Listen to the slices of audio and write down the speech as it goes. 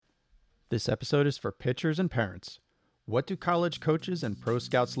This episode is for pitchers and parents. What do college coaches and pro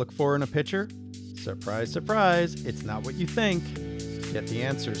scouts look for in a pitcher? Surprise, surprise, it's not what you think. Get the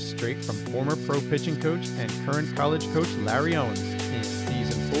answers straight from former pro pitching coach and current college coach Larry Owens in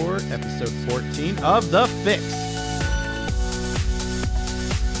Season 4, Episode 14 of The Fix.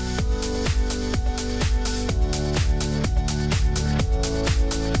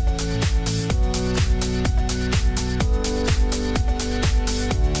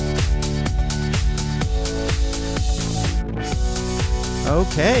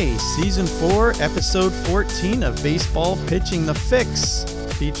 Okay, Season 4, Episode 14 of Baseball Pitching The Fix,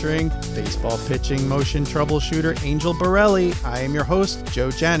 featuring baseball pitching motion troubleshooter Angel Borelli. I am your host, Joe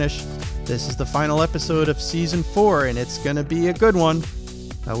Janish. This is the final episode of Season 4, and it's going to be a good one.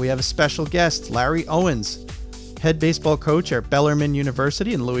 We have a special guest, Larry Owens, head baseball coach at Bellarmine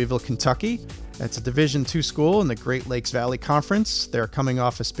University in Louisville, Kentucky. That's a Division II school in the Great Lakes Valley Conference. They're coming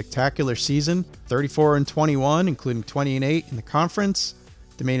off a spectacular season, 34-21, including 20-8 in the conference.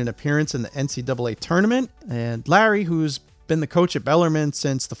 They made an appearance in the NCAA tournament, and Larry, who's been the coach at Bellarmine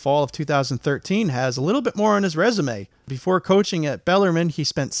since the fall of 2013, has a little bit more on his resume. Before coaching at Bellarmine, he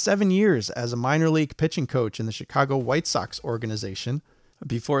spent 7 years as a minor league pitching coach in the Chicago White Sox organization.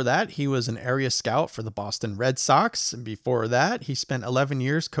 Before that, he was an area scout for the Boston Red Sox. And before that, he spent 11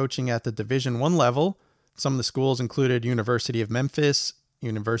 years coaching at the Division I level. Some of the schools included University of Memphis,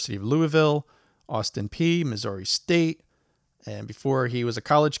 University of Louisville, Austin Peay, Missouri State. And before he was a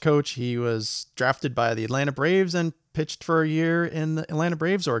college coach, he was drafted by the Atlanta Braves and pitched for a year in the Atlanta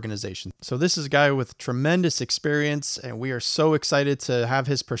Braves organization. So this is a guy with tremendous experience, and we are so excited to have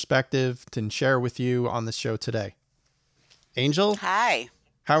his perspective to share with you on the show today. Angel? Hi.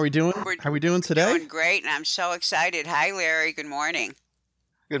 How are we doing? How are we doing today? Doing great, and I'm so excited. Hi, Larry. Good morning.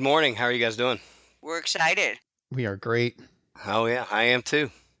 Good morning. How are you guys doing? We're excited. We are great. Oh, yeah, I am too.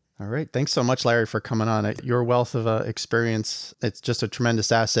 All right. Thanks so much, Larry, for coming on. Your wealth of experience, it's just a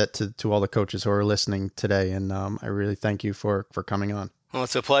tremendous asset to all the coaches who are listening today. And I really thank you for coming on. Well,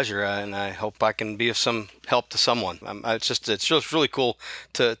 it's a pleasure, and I hope I can be of some help to someone. It's just really cool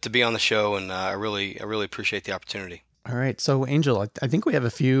to be on the show, and I really appreciate the opportunity. All right. So, Angel, I think we have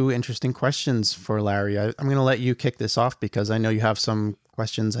a few interesting questions for Larry. I'm going to let you kick this off because I know you have some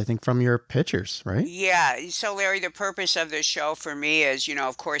questions, I think, from your pitchers, right? Yeah. So, Larry, the purpose of this show for me is,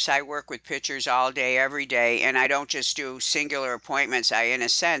 of course, I work with pitchers all day, every day, and I don't just do singular appointments. I, in a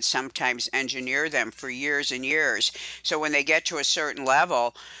sense, sometimes engineer them for years and years. So when they get to a certain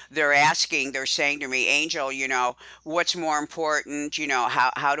level, they're saying to me, Angel, what's more important?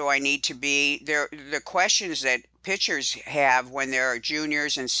 How do I need to be? The questions that pitchers have when they're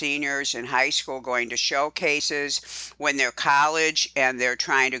juniors and seniors in high school going to showcases, when they're college and they're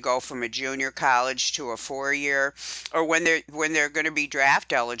trying to go from a junior college to a 4-year, or when they're going to be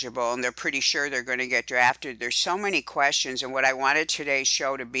draft eligible and they're pretty sure they're going to get drafted. There's so many questions, and what I wanted today's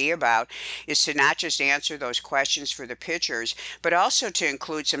show to be about is to not just answer those questions for the pitchers, but also to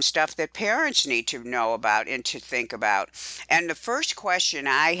include some stuff that parents need to know about and to think about. And the first question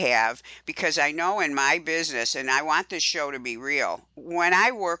I have, because I know in my business, and I want this show to be real. When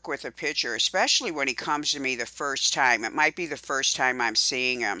I work with a pitcher, especially when he comes to me the first time, it might be the first time I'm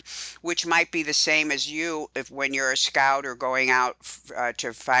seeing him, which might be the same as you when you're a scout or going out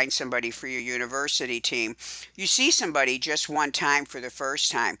to find somebody for your university team. You see somebody just one time for the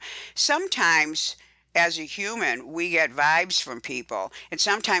first time. Sometimes, as a human, we get vibes from people. And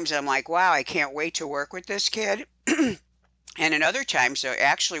sometimes I'm like, wow, I can't wait to work with this kid. And in other times, there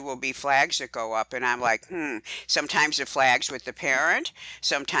actually will be flags that go up, and I'm like, Sometimes the flags with the parent,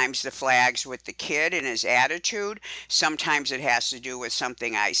 sometimes the flags with the kid and his attitude, sometimes it has to do with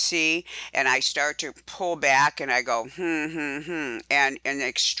something I see, and I start to pull back, and I go, And in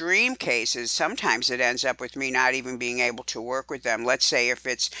extreme cases, sometimes it ends up with me not even being able to work with them. Let's say if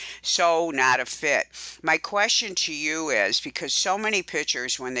it's so not a fit. My question to you is, because so many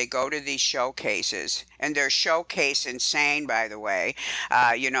pitchers, when they go to these showcases, and they're showcase insane, by the way.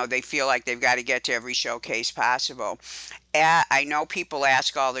 They feel like they've got to get to every showcase possible. I know people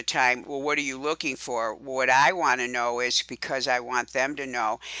ask all the time, well, what are you looking for? What I want to know is, because I want them to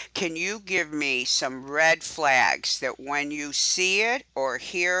know, can you give me some red flags that when you see it or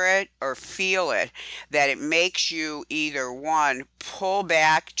hear it or feel it, that it makes you either, one, pull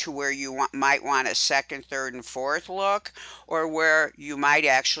back to where you might want a second, third, and fourth look, or where you might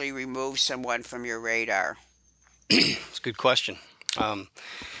actually remove someone from your radar? It's a good question. I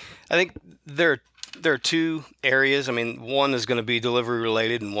think there are two areas. I mean, one is going to be delivery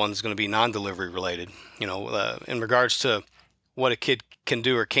related and one's going to be non-delivery related. In regards to what a kid can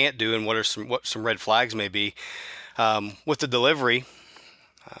do or can't do and what some red flags may be. With the delivery,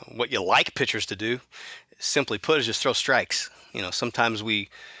 What you like pitchers to do, simply put, is just throw strikes. Sometimes we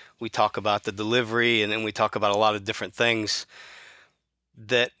talk about the delivery, and then we talk about a lot of different things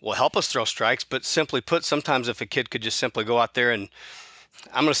that will help us throw strikes. But simply put, sometimes if a kid could just simply go out there and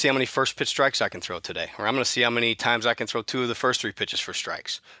I'm going to see how many first pitch strikes I can throw today, or I'm going to see how many times I can throw 2 of the first 3 pitches for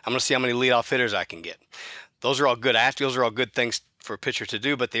strikes. I'm going to see how many leadoff hitters I can get. Those are all good those are all good things for a pitcher to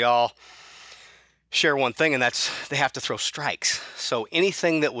do, but they all share one thing, and that's they have to throw strikes. So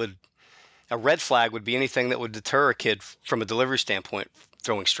a red flag would be anything that would deter a kid from a delivery standpoint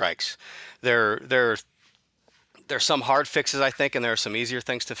throwing strikes. There's some hard fixes, I think, and there are some easier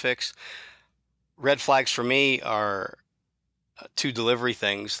things to fix. Red flags for me are 2 delivery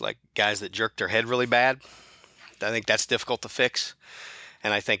things, like guys that jerk their head really bad. I think that's difficult to fix.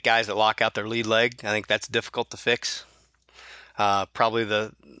 And I think guys that lock out their lead leg, I think that's difficult to fix. Probably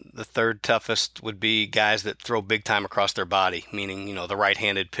the third toughest would be guys that throw big time across their body, meaning, the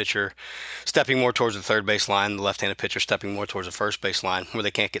right-handed pitcher stepping more towards the third base line, the left-handed pitcher stepping more towards the first base line, where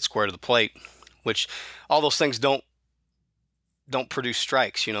they can't get square to the plate, which all those things don't produce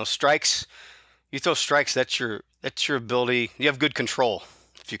strikes. Strikes, you throw strikes, that's your ability. You have good control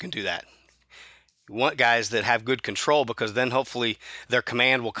if you can do that. You want guys that have good control, because then hopefully their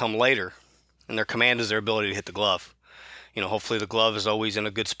command will come later, and their command is their ability to hit the glove. Hopefully the glove is always in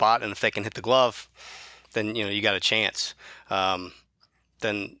a good spot, and if they can hit the glove, then you got a chance.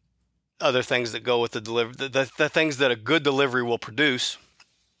 Then other things that go with the delivery, the things that a good delivery will produce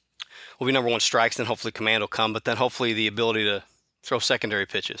will be, number one, strikes, then hopefully command will come, but then hopefully the ability to throw secondary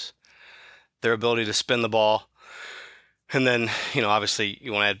pitches, their ability to spin the ball. And then, obviously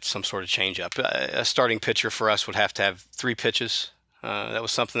you want to add some sort of changeup. A starting pitcher for us would have to have 3 pitches. That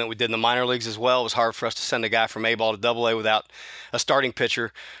was something that we did in the minor leagues as well. It was hard for us to send a guy from A ball to Double A without a starting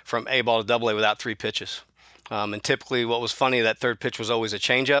pitcher from A ball to Double A without 3 pitches. And typically, what was funny, that third pitch was always a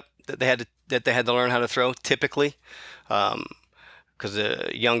changeup that they had to learn how to throw. Typically, because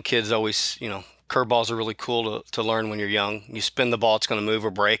young kids always, curveballs are really cool to learn when you're young. You spin the ball, it's going to move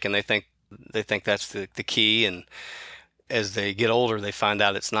or break, and they think that's the key. And as they get older, they find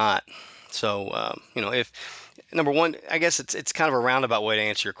out it's not. So, if number one, I guess it's kind of a roundabout way to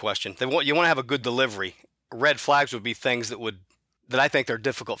answer your question. You want to have a good delivery. Red flags would be things that I think they're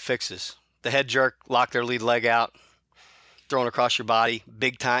difficult fixes. The head jerk, lock their lead leg out, throwing across your body,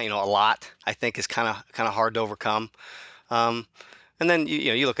 big time, a lot, I think is kind of hard to overcome. And then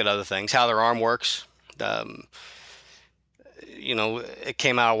you look at other things, how their arm works. It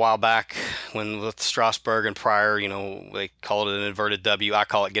came out a while back when with Strasburg and Pryor, they called it an inverted W. I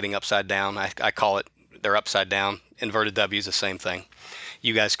call it getting upside down. I call it they're upside down. Inverted W is the same thing.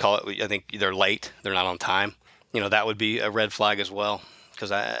 You guys call it, I think they're late. They're not on time. That would be a red flag as well.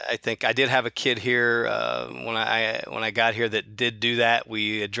 Because I think I did have a kid here when I got here that did do that.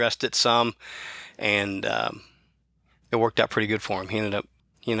 We addressed it some, and it worked out pretty good for him. He ended up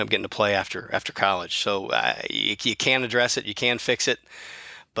getting to play after college. So you can address it, you can fix it,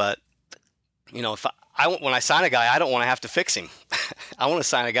 but if when I sign a guy, I don't want to have to fix him. I want to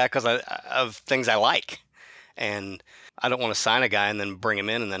sign a guy because of things I like, and I don't want to sign a guy and then bring him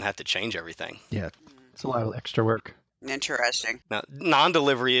in and then have to change everything. Yeah, it's a lot of extra work. Interesting. Now,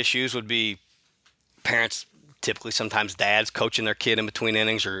 non-delivery issues would be parents, typically sometimes dads, coaching their kid in between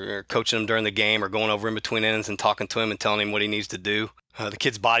innings or coaching them during the game or going over in between innings and talking to him and telling him what he needs to do. The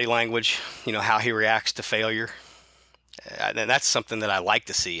kid's body language, how he reacts to failure. And that's something that I like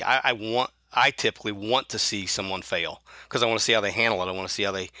to see. I typically want to see someone fail because I want to see how they handle it. I want to see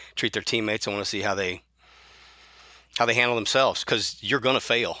how they treat their teammates. I want to see how they handle themselves, because you're going to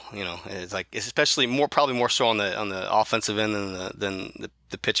fail. It's like, especially probably more so on the offensive end than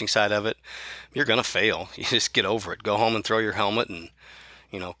the pitching side of it. You're going to fail. You just get over it. Go home and throw your helmet and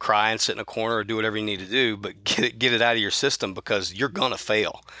cry and sit in a corner or do whatever you need to do, but get it out of your system, because you're going to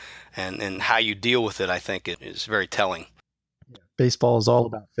fail. And how you deal with it, I think, is very telling. Baseball is all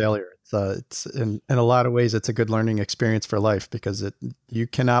about failure. It's in a lot of ways, it's a good learning experience for life, because you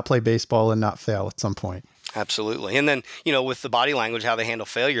cannot play baseball and not fail at some point. Absolutely. And then, with the body language, how they handle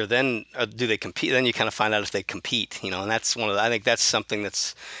failure, then do they compete? Then you kind of find out if they compete, and that's I think that's something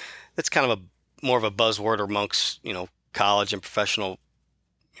that's kind of more of a buzzword amongst, college and professional,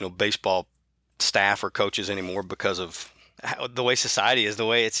 baseball staff or coaches anymore, because of the way society is, the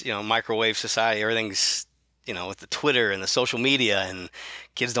way it's, microwave society. Everything's, with the Twitter and the social media, and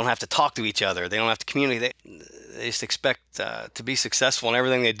kids don't have to talk to each other. They don't have to communicate. They just expect to be successful in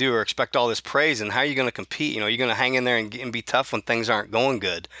everything they do, or expect all this praise. And how are you going to compete? You're going to hang in there and be tough when things aren't going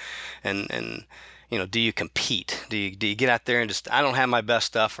good. And do you compete? Do you get out there and just, I don't have my best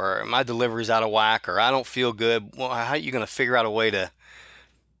stuff, or my delivery's out of whack, or I don't feel good? Well, how are you going to figure out a way to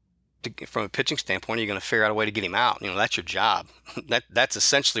from a pitching standpoint, you're going to figure out a way to get him out. That's your job. That's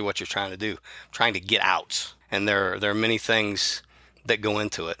essentially what you're trying to do, trying to get outs. And there are many things that go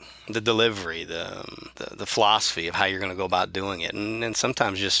into it: the delivery, the philosophy of how you're going to go about doing it, and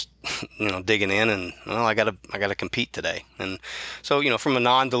sometimes just digging in and, well, I gotta compete today. And so, from a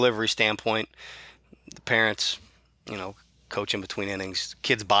non-delivery standpoint, the parents, coach in between innings,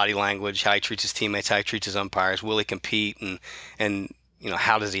 kid's body language, how he treats his teammates, how he treats his umpires, will he compete, and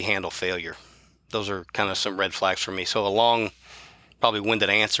how does he handle failure? Those are kind of some red flags for me. So a long, probably winded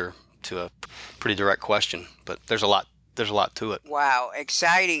answer to a pretty direct question, but there's a lot to it. Wow,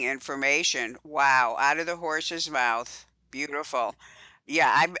 exciting information. Wow, out of the horse's mouth. Beautiful.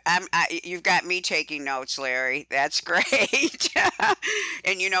 Yeah, you've got me taking notes, Larry. That's great.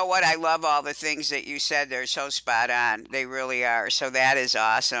 And you know what? I love all the things that you said. They're so spot on. They really are. So that is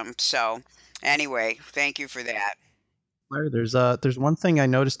awesome. So anyway, thank you for that. Larry, there's one thing I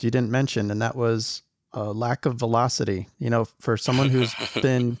noticed you didn't mention, and that was lack of velocity. For someone who's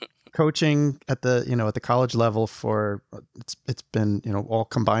been coaching at the college level for it's been all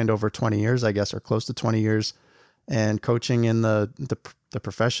combined over 20 years, I guess, or close to 20 years, and coaching in the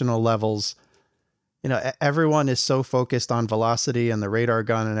professional levels. Everyone is so focused on velocity and the radar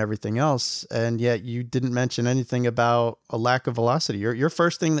gun and everything else, and yet you didn't mention anything about a lack of velocity. Your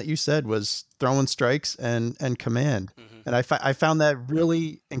first thing that you said was throwing strikes and command, and I found that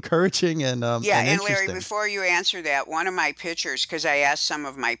really encouraging Yeah, and and Larry, interesting. before you answer that, one of my pitchers, because I asked some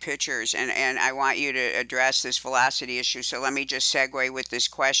of my pitchers, and I want you to address this velocity issue. So let me just segue with this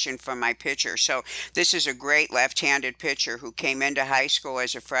question from my pitcher. So this is a great left-handed pitcher who came into high school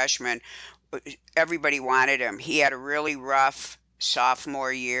as a freshman. Everybody wanted him. He had a really rough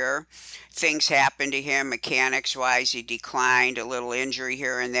sophomore year. Things happened to him mechanics wise. He declined, a little injury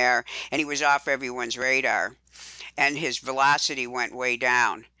here and there, and he was off everyone's radar, and his velocity went way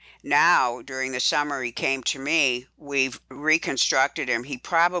down. Now, during the summer, he came to me. We've reconstructed him. He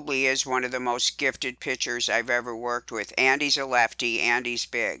probably is one of the most gifted pitchers I've ever worked with. And he's a lefty, and he's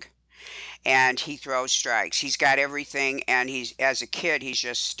big. And he throws strikes. He's got everything, and as a kid, he's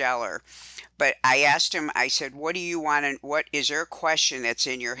just stellar. But I asked him, I said, what do you want? And what is there a question that's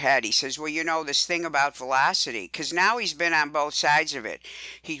in your head? He says, well, this thing about velocity, because now he's been on both sides of it.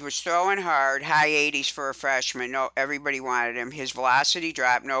 He was throwing hard, high 80s for a freshman. No, everybody wanted him. His velocity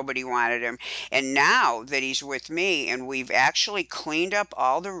dropped. Nobody wanted him. And now that he's with me and we've actually cleaned up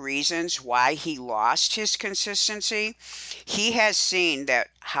all the reasons why he lost his consistency, he has seen that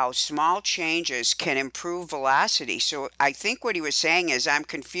how small changes can improve velocity. So I think what he was saying is, I'm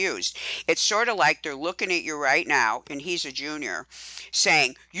confused. It's sort of like they're looking at you right now, and he's a junior,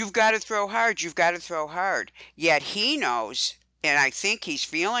 saying, you've got to throw hard, you've got to throw hard. Yet he knows, and I think he's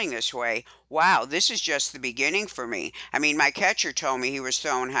feeling this way. Wow, this is just the beginning for me. I mean, my catcher told me he was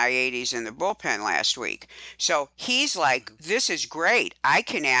throwing high 80s in the bullpen last week. So he's like, this is great. I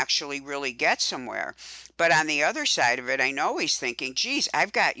can actually really get somewhere. But on the other side of it, I know he's thinking, geez,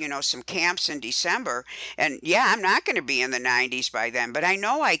 I've got, some camps in December. And yeah, I'm not going to be in the 90s by then, but I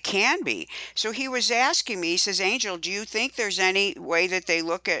know I can be. So he was asking me, he says, Angel, do you think there's any way that they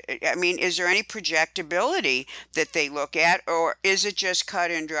look at, I mean, is there any projectability that they look at, or is it just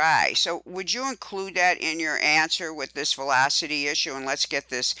cut and dry? So would you include that in your answer with this velocity issue, and let's get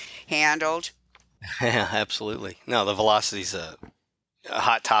this handled? Yeah, absolutely. No, the velocity's a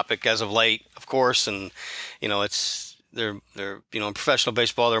hot topic as of late, of course, and it's they're in professional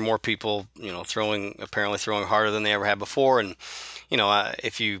baseball, there are more people apparently throwing harder than they ever have before, and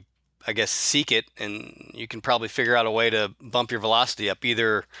if you, I guess, seek it, and you can probably figure out a way to bump your velocity up,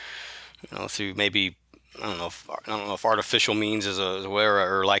 either through maybe, I don't know if artificial means is a way,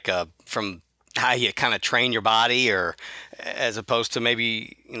 or like from how you kind of train your body, or as opposed to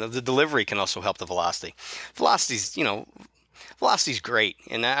maybe the delivery can also help the velocity. Velocity's Velocity's great,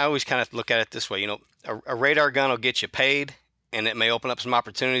 and I always kind of look at it this way. A radar gun will get you paid, and it may open up some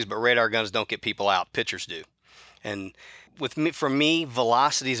opportunities, but radar guns don't get people out. Pitchers do. And for me,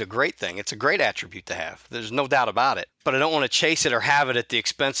 velocity is a great thing. It's a great attribute to have. There's no doubt about it. But I don't want to chase it or have it at the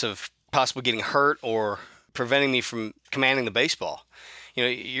expense of possibly getting hurt or preventing me from commanding the baseball.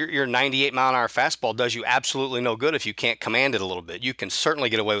 Your 98 mile an hour fastball does you absolutely no good if you can't command it a little bit. You can certainly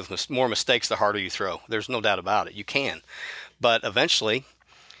get away with more mistakes the harder you throw. There's no doubt about it. You can. But eventually,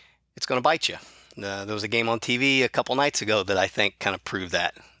 it's going to bite you. There was a game on TV a couple nights ago that I think kind of proved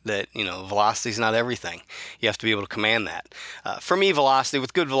that. that, velocity is not everything. You have to be able to command that. For me, velocity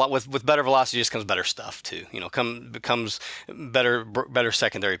with better velocity just comes better stuff too. Becomes better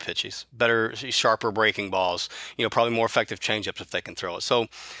secondary pitches, better sharper breaking balls. Probably more effective changeups if they can throw it. So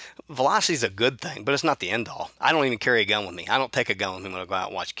velocity is a good thing, but it's not the end all. I don't even carry a gun with me. I don't take a gun with me when I go out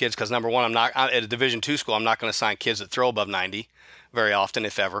and watch kids because number one, at a Division II school. I'm not going to sign kids that throw above 90 very often,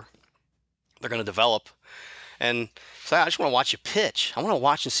 if ever. They're going to develop. And so I just want to watch you pitch. I want to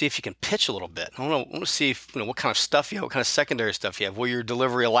watch and see if you can pitch a little bit. I want to see if, what kind of stuff you have, what kind of secondary stuff you have. Will your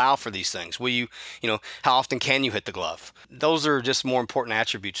delivery allow for these things? Will you, how often can you hit the glove? Those are just more important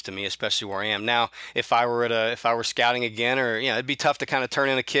attributes to me, especially where I am now. If I were scouting again, or it'd be tough to kind of turn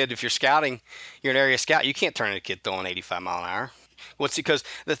in a kid. If you're scouting, you're an area scout. You can't turn in a kid throwing 85 mile an hour. Because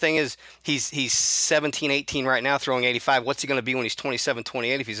the thing is, he's 17, 18 right now throwing 85. What's he going to be when he's 27,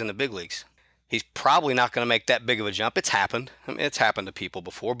 28 if he's in the big leagues? He's probably not going to make that big of a jump. It's happened. I mean, it's happened to people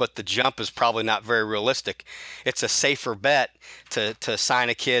before, but the jump is probably not very realistic. It's a safer bet to sign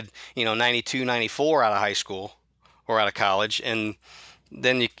a kid, 92, 94 out of high school or out of college. And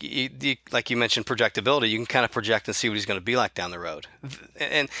then you like you mentioned, projectability. You can kind of project and see what he's going to be like down the road.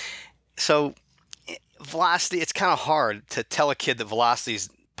 And so velocity, it's kind of hard to tell a kid that velocity is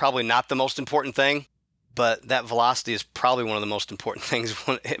probably not the most important thing. But that velocity is probably one of the most important things.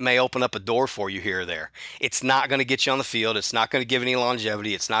 It may open up a door for you here or there. It's not going to get you on the field. It's not going to give any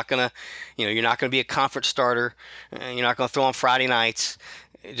longevity. It's not going to, you're not going to be a conference starter. You're not going to throw on Friday nights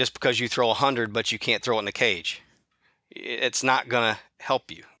just because you throw 100, but you can't throw it in the cage. It's not going to help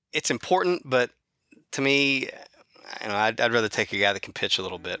you. It's important, but to me, I'd rather take a guy that can pitch a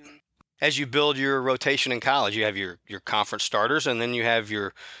little bit. As you build your rotation in college, you have your conference starters, and then you have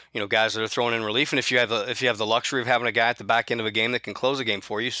your guys that are throwing in relief. And if you have the luxury of having a guy at the back end of a game that can close a game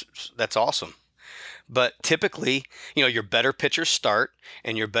for you, that's awesome. But typically, your better pitchers start,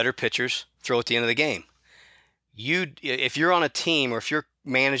 and your better pitchers throw at the end of the game. If you're on a team, or if you're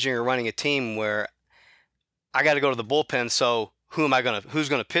managing or running a team where I got to go to the bullpen, so who's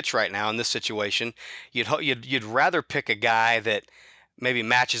going to pitch right now in this situation? You'd rather pick a guy that maybe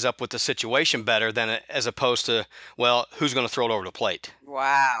matches up with the situation better than as opposed to, well, who's going to throw it over the plate?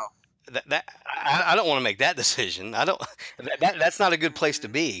 Wow. I don't want to make that decision. That's not a good place to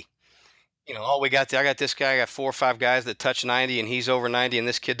be. I got this guy, I got 4 or 5 guys that touch 90 and he's over 90 and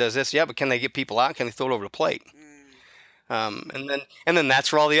this kid does this. Yeah, but can they get people out? Can they throw it over the plate? And then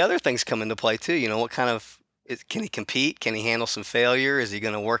that's where all the other things come into play too. What kind of, can he compete? Can he handle some failure? Is he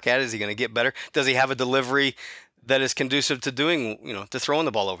going to work at it? Is he going to get better? Does he have a delivery that is conducive to doing, to throwing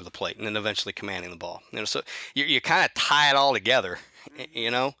the ball over the plate and then eventually commanding the ball? So you kind of tie it all together.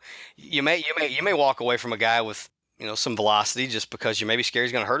 You may walk away from a guy with some velocity just because you may be scared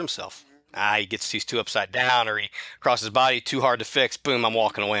he's going to hurt himself. He's too upside down, or he crosses his body too hard to fix. Boom, I'm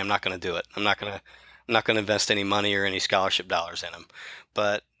walking away. I'm not going to do it. I'm not going to invest any money or any scholarship dollars in him.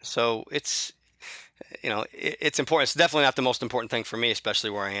 But so it's important. It's definitely not the most important thing for me,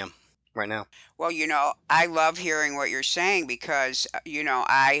 especially where I am right now. Well, I love hearing what you're saying because,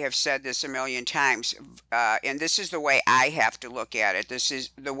 I have said this a million times, and this is the way I have to look at it. This is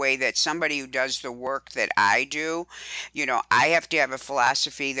the way that somebody who does the work that I do, I have to have a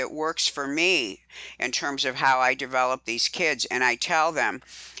philosophy that works for me in terms of how I develop these kids. And I tell them,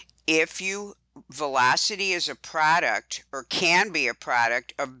 velocity is a product, or can be a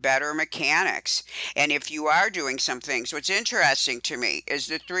product, of better mechanics. And if you are doing some things, what's interesting to me is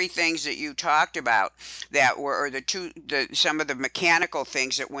the 3 things that you talked about that were, or some of the mechanical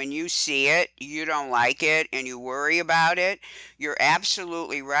things that when you see it, you don't like it and you worry about it. You're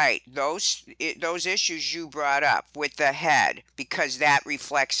absolutely right. Those issues you brought up with the head, because that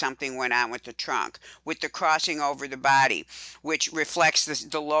reflects something went on with the trunk, with the crossing over the body, which reflects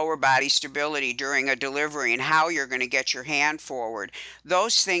the lower body stability during a delivery and how you're going to get your hand forward.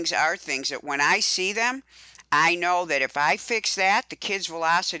 Those things are things that when I see them, I know that if I fix that, the kid's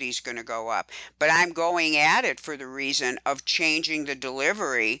velocity is going to go up. But I'm going at it for the reason of changing the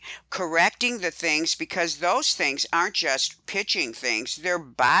delivery, correcting the things, because those things aren't just pitching things, they're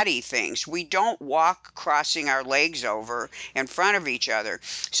body things. We don't walk crossing our legs over in front of each other.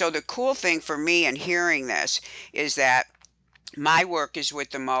 So the cool thing for me in hearing this is that my work is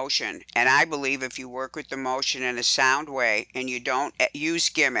with the motion, and I believe if you work with the motion in a sound way and you don't use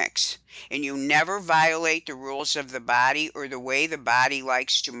gimmicks and you never violate the rules of the body or the way the body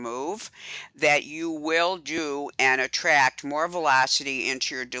likes to move, that you will do and attract more velocity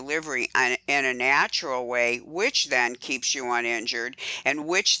into your delivery in a natural way, which then keeps you uninjured and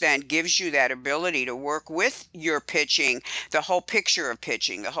which then gives you that ability to work with your pitching, the whole picture of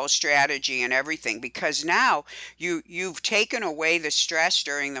pitching, the whole strategy and everything, because now you've taken taken away the stress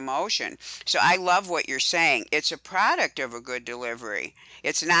during the motion. So I love what you're saying. It's a product of a good delivery.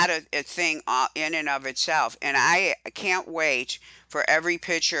 It's not a thing in and of itself. And I can't wait for every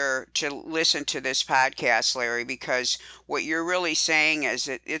pitcher to listen to this podcast, Larry, because what you're really saying is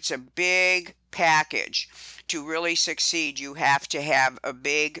that it's a big package. To really succeed, you have to have a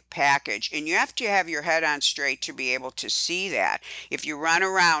big package and you have to have your head on straight to be able to see that. If you run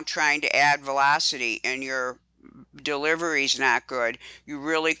around trying to add velocity and your delivery's not good, you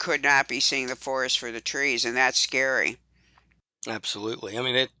really could not be seeing the forest for the trees, and that's scary. Absolutely. I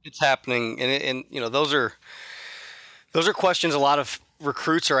mean, it's happening, and those are questions a lot of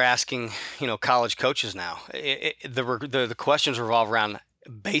recruits are asking, college coaches now. The questions revolve around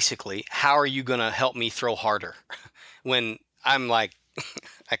basically, how are you going to help me throw harder? When I'm like,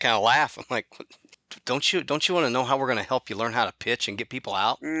 I kind of laugh. I'm like, don't you want to know how we're going to help you learn how to pitch and get people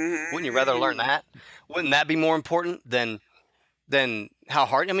out? Wouldn't you rather learn Hmm. that? Wouldn't that be more important than how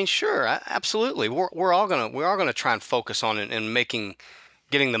hard? I mean, sure, absolutely. We're all gonna try and focus on it and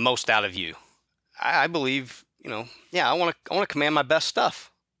getting the most out of you. I believe, yeah, I want to command my best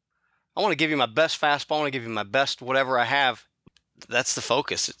stuff. I want to give you my best fastball. I want to give you my best whatever I have. That's the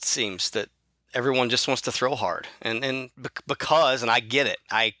focus. It seems that everyone just wants to throw hard, and I get it.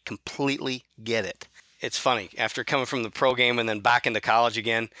 I completely get it. It's funny after coming from the pro game and then back into college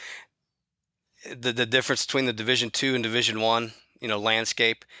again. The difference between the Division 2 and Division 1,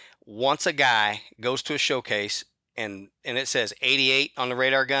 landscape. Once a guy goes to a showcase and it says 88 on the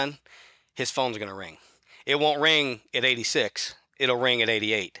radar gun, his phone's going to ring. It won't ring at 86. It'll ring at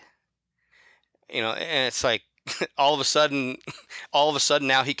 88. And it's like all of a sudden,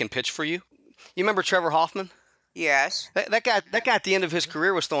 now he can pitch for you. You remember Trevor Hoffman? Yes. That guy at the end of his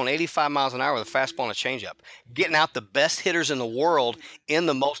career was throwing 85 miles an hour with a fastball and a changeup, getting out the best hitters in the world in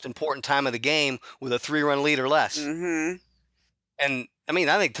the most important time of the game with a 3-run lead or less. Hmm. And I mean,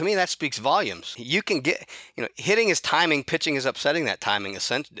 I think to me that speaks volumes. You can get, hitting is timing, pitching is upsetting that timing,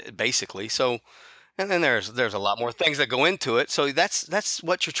 basically. So, and then there's a lot more things that go into it. So that's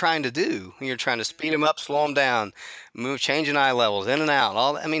what you're trying to do. You're trying to speed them up, slow them down, changing eye levels, in and out.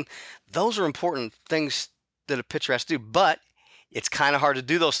 I mean, those are important things that a pitcher has to do. But it's kind of hard to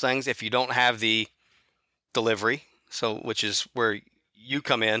do those things if you don't have the delivery. So, which is where you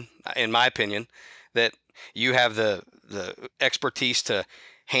come in my opinion, that you have the expertise to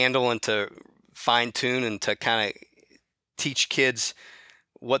handle and to fine tune and to kind of teach kids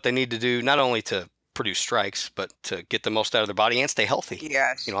what they need to do, not only to produce strikes, but to get the most out of their body and stay healthy.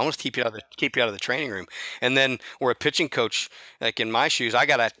 Yes. I want to keep you out of the training room. And then where a pitching coach, like in my shoes, I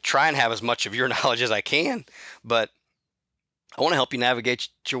got to try and have as much of your knowledge as I can, but I want to help you navigate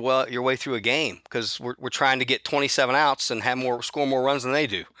your way through a game, because we're trying to get 27 outs and score more runs than they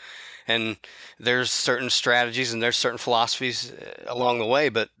do. And there's certain strategies and there's certain philosophies along the way,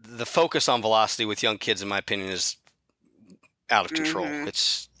 but the focus on velocity with young kids, in my opinion, is out of control. Hmm.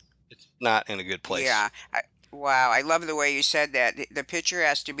 It's not in a good place. Yeah. Wow. I love the way you said that. The pitcher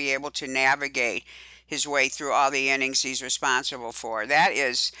has to be able to navigate his way through all the innings he's responsible for. That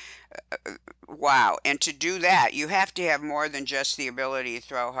is, wow. And to do that, you have to have more than just the ability to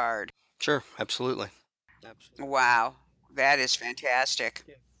throw hard. Sure, absolutely. Absolutely. Wow. That is fantastic.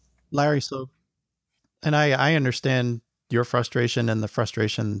 Larry, so, and I understand your frustration, and the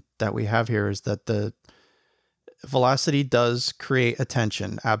frustration that we have here is that the velocity does create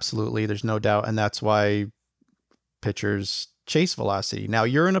attention. Absolutely. There's no doubt. And that's why pitchers chase velocity. Now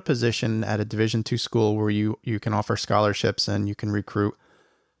you're in a position at a Division 2 school where you can offer scholarships and you can recruit.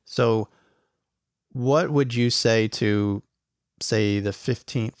 So what would you say to, say, the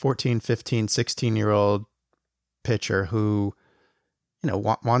 14, 15, 16-year-old pitcher who,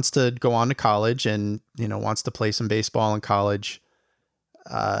 wants to go on to college and, wants to play some baseball in college,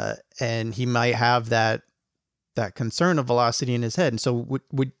 and he might have that concern of velocity in his head? And so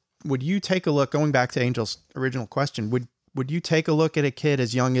would you take a look, going back to Angel's original question, would you take a look at a kid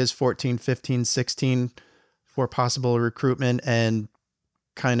as young as 14, 15, 16 for possible recruitment and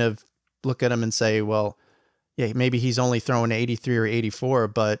kind of look at him and say, well, yeah, maybe he's only throwing 83 or 84,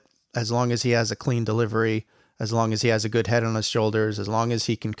 but as long as he has a clean delivery, as long as he has a good head on his shoulders, as long as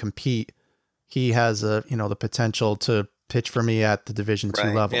he can compete, he has the potential to pitch for me at the Division 2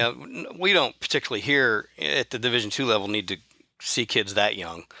 level. Yeah, we don't particularly here at the Division 2 level need to see kids that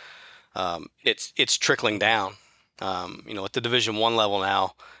young. It's trickling down. At the Division 1 level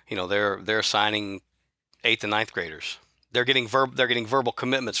now, they're signing 8th and 9th graders. They're getting verbal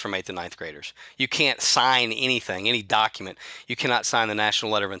commitments from 8th and 9th graders. You can't sign anything, any document. You cannot sign the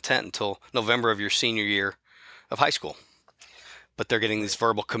national letter of intent until November of your senior year of high school. but they're getting this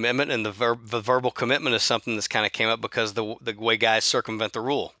verbal commitment, and the verbal commitment is something that's kind of came up because the way guys circumvent the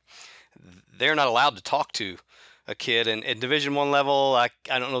rule. They're not allowed to talk to a kid, and at Division One level, I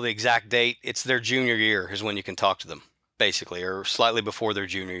don't know the exact date. It's their junior year is when you can talk to them, basically, or slightly before their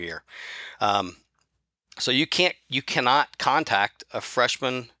junior year. Um, so you cannot contact a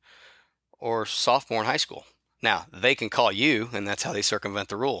freshman or sophomore in high school. Now they can call you, and that's how they circumvent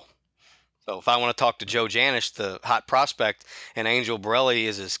the rule. So if I want to talk to Joe Janish, the hot prospect, and Angel Borelli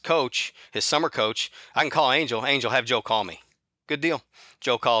is his coach, his summer coach, I can call Angel. Angel, have Joe call me. Good deal.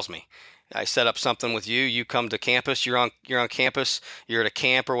 Joe calls me. I set up something with you. You come to campus. You're on campus. You're at a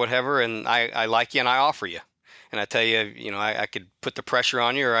camp or whatever, and I like you and I offer you. And I tell you, I could put the pressure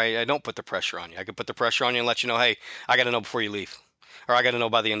on you, or I don't put the pressure on you. I could put the pressure on you and let you know, hey, I got to know before you leave, or I got to know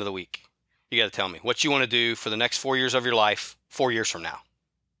by the end of the week. You got to tell me what you want to do for the next 4 years of your life, 4 years from now,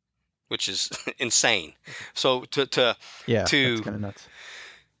 which is insane. So Yeah, that's kind of nuts.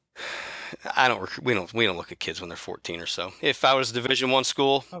 we don't look at kids when they're 14 or so. If I was a Division One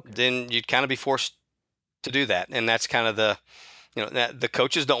school, then you'd kind of be forced to do that, and that's kind of the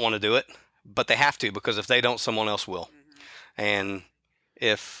coaches don't want to do it, but they have to, because if they don't, someone else will. And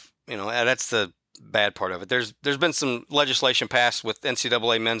if that's the bad part of it. There's been some legislation passed with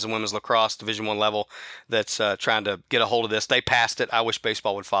NCAA men's and women's lacrosse Division One level that's trying to get a hold of this. They passed it. I wish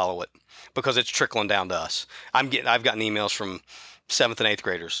baseball would follow it, because it's trickling down to us. I've gotten emails from 7th and 8th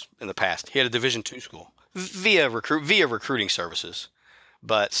graders in the past. He had a Division Two school via recruiting services,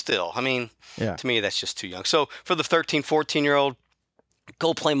 but still, I mean, to me, that's just too young. So for the 13, 14-year-old,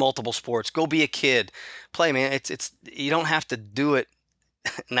 go play multiple sports. Go be a kid. Play, man. It's you don't have to do it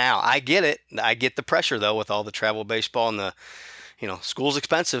now. I get it. I get the pressure, though, with all the travel baseball and the, school's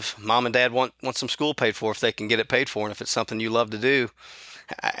expensive. Mom and dad want some school paid for if they can get it paid for, and if it's something you love to do.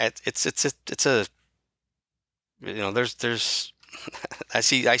 It's a there's I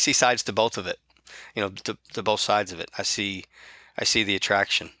see sides to both of it. To both sides of it. I see the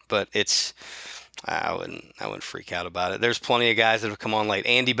attraction, but I wouldn't freak out about it. There's plenty of guys that have come on late.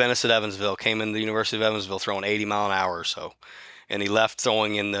 Andy Bennis at Evansville came into the University of Evansville throwing 80 mile an hour or so, and he left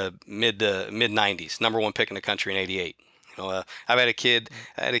throwing in the mid 90s, number one pick in the country in '88. I had a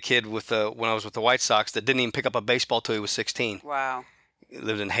kid with when I was with the White Sox that didn't even pick up a baseball till he was 16. Wow. He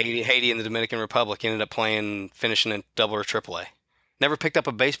lived in Haiti in the Dominican Republic. He ended up finishing in double or triple A. Never picked up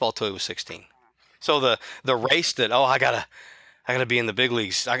a baseball till he was 16. So the race that I gotta be in the big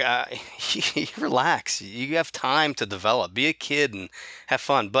leagues. Relax. You have time to develop. Be a kid and have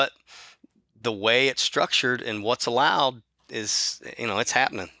fun. But the way it's structured and what's allowed is, it's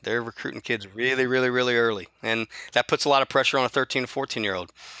happening. They're recruiting kids really, really, really early, and that puts a lot of pressure on a 13 to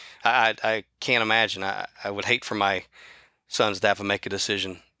 14-year-old. I can't imagine. I would hate for my sons to have to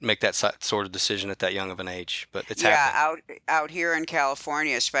make that sort of decision at that young of an age, but it's happening. Out here in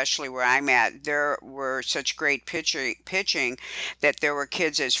California, especially where I'm at, there were such great pitching that there were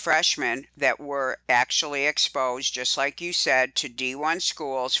kids as freshmen that were actually exposed, just like you said, to D1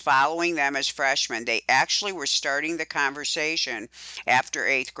 schools, following them as freshmen. They actually were starting the conversation after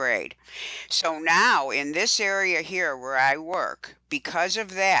 8th grade. So now in this area here where I work, because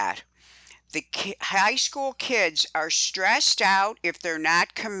of that, the high school kids are stressed out if they're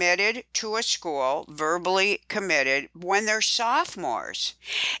not committed to a school, verbally committed, when they're sophomores.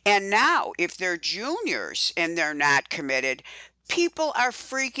 And now, if they're juniors and they're not committed, people are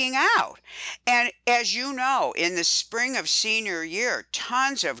freaking out. And as you know, in the spring of senior year,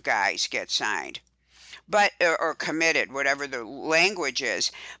 tons of guys get signed, but or committed, whatever the language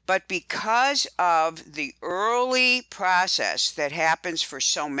is. But because of the early process that happens for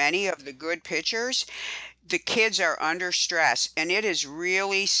so many of the good pitchers, the kids are under stress, and it is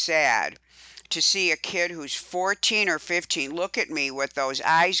really sad to see a kid who's 14 or 15 look at me with those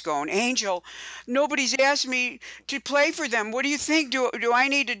eyes going, Angel, nobody's asked me to play for them. What do you think? Do I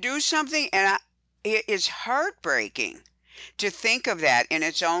need to do something? And it is heartbreaking to think of that, and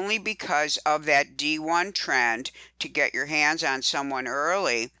it's only because of that D1 trend to get your hands on someone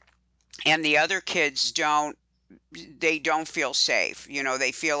early, and the other kids don't feel safe.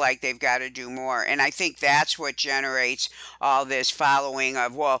 They feel like they've got to do more. And I think that's what generates all this following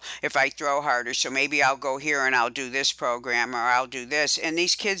of, well, if I throw harder, so maybe I'll go here and I'll do this program or I'll do this. And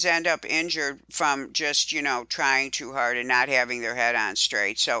these kids end up injured from just, trying too hard and not having their head on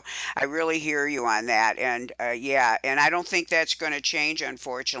straight. So I really hear you on that. And and I don't think that's going to change,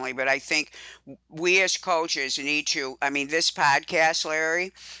 unfortunately. But I think we as coaches need to, this podcast,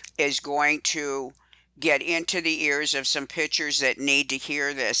 Larry, is going to get into the ears of some pitchers that need to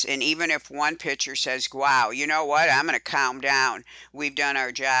hear this. And even if one pitcher says, wow, you know what, I'm going to calm down, we've done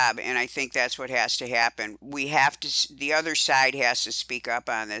our job. And I think that's what has to happen. We have to, the other side has to speak up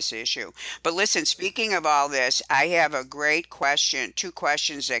on this issue. But listen, speaking of all this, I have a great question, two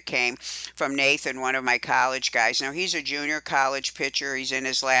questions that came from Nathan, one of my college guys. Now, he's a junior college pitcher, he's in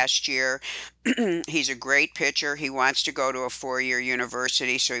his last year. He's a great pitcher. He wants to go to a 4-year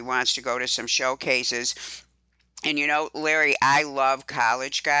university, so he wants to go to some showcases. And you know, Larry, I love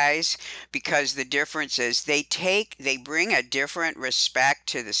college guys because the difference is they bring a different respect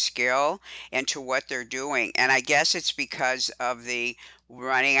to the skill and to what they're doing. And I guess it's because of the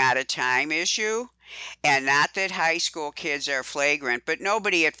running out of time issue. And not that high school kids are flagrant, but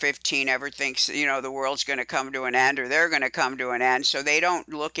nobody at 15 ever thinks, you know, the world's going to come to an end or they're going to come to an end. So they don't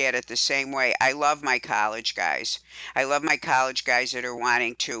look at it the same way. I love my college guys. I love my college guys that are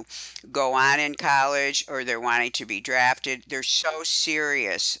wanting to go on in college or they're wanting to be drafted. They're so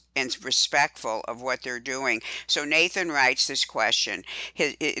serious and respectful of what they're doing. So Nathan writes this question.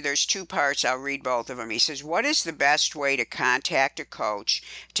 There's two parts. I'll read both of them. He says, what is the best way to contact a coach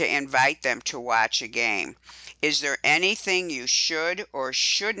to invite them to watch a game? Is there anything you should or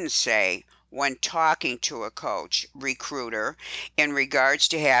shouldn't say when talking to a coach, recruiter, in regards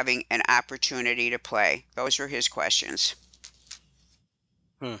to having an opportunity to play? Those were his questions.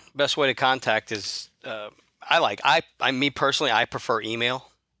 Best way to contact is me personally, I prefer email.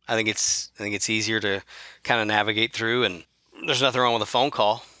 I think it's easier to kind of navigate through, and there's nothing wrong with a phone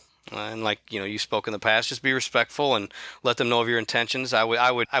call. And like you spoke in the past, just be respectful and let them know of your intentions.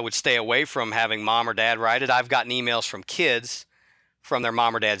 I would stay away from having mom or dad write it. I've gotten emails from kids from their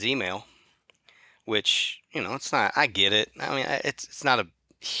mom or dad's email, which it's not. I get it. I mean, it's not a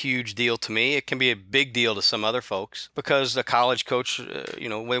huge deal to me. It can be a big deal to some other folks because the college coach, they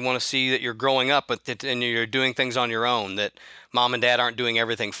want to see that you're growing up, and you're doing things on your own. That mom and dad aren't doing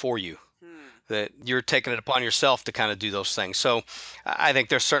everything for you. That you're taking it upon yourself to kind of do those things. So I think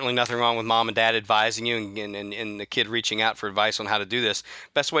there's certainly nothing wrong with mom and dad advising you and the kid reaching out for advice on how to do this.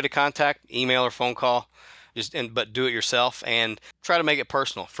 Best way to contact, email or phone call, but do it yourself and try to make it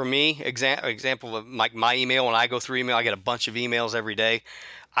personal. For me, example of my email, when I go through email, I get a bunch of emails every day.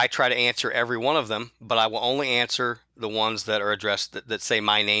 I try to answer every one of them, but I will only answer the ones that are addressed that say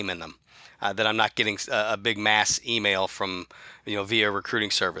my name in them. That I'm not getting a big mass email from, via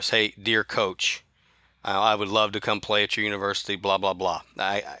recruiting service. Hey, dear coach, I would love to come play at your university. Blah blah blah.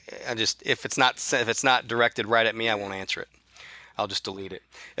 I just if it's not directed right at me, I won't answer it. I'll just delete it.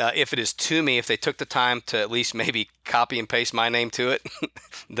 If it is to me, if they took the time to at least maybe copy and paste my name to it,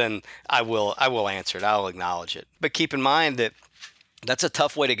 then I will answer it. I'll acknowledge it. But keep in mind that that's a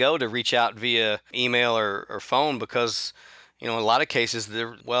tough way to go to reach out via email or phone because in a lot of cases,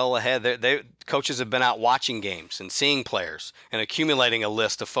 they're well ahead. Coaches have been out watching games and seeing players and accumulating a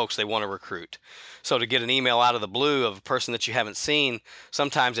list of folks they want to recruit. So to get an email out of the blue of a person that you haven't seen,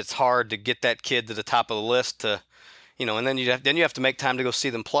 sometimes it's hard to get that kid to the top of the list to, and then you have to make time to go see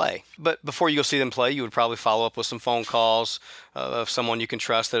them play. But before you go see them play, you would probably follow up with some phone calls of someone you can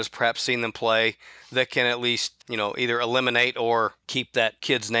trust that has perhaps seen them play that can at least, either eliminate or keep that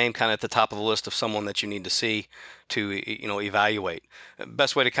kid's name kind of at the top of the list of someone that you need to see to evaluate.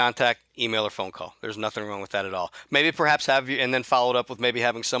 Best way to contact, email or phone call. There's nothing wrong with that at all. Maybe perhaps have you and then followed up with maybe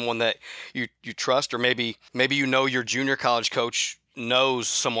having someone that you trust, or maybe your junior college coach knows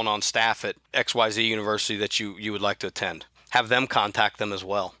someone on staff at XYZ University that you would like to attend. Have them contact them as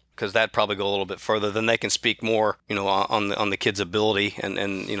well, because that'd probably go a little bit further. Then they can speak more, on the kid's ability and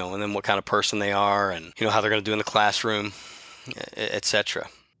then what kind of person they are and how they're going to do in the classroom, etc.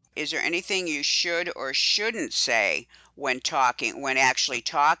 Is there anything you should or shouldn't say when actually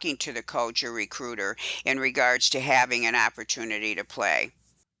talking to the coach or recruiter in regards to having an opportunity to play?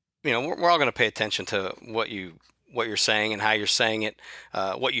 We're all going to pay attention to what you're saying and how you're saying it,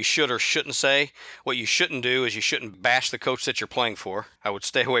 what you should or shouldn't say. What you shouldn't do is you shouldn't bash the coach that you're playing for. I would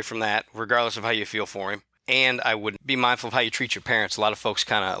stay away from that, regardless of how you feel for him. And I would be mindful of how you treat your parents. A lot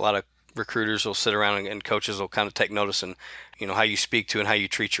of recruiters will sit around and coaches will kind of take notice and how you speak to and how you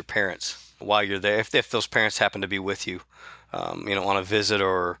treat your parents while you're there. If those parents happen to be with you, on a visit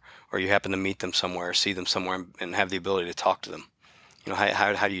or you happen to meet them somewhere, see them somewhere, and have the ability to talk to them,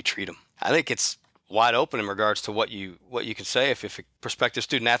 how do you treat them? I think it's wide open in regards to what you can say. If a prospective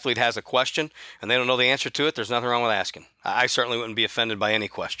student athlete has a question and they don't know the answer to it, there's nothing wrong with asking. I certainly wouldn't be offended by any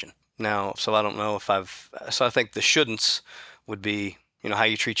question. Now, so I don't know so I think the shouldn'ts would be, how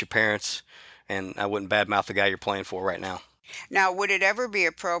you treat your parents, and I wouldn't badmouth the guy you're playing for right now. Now, would it ever be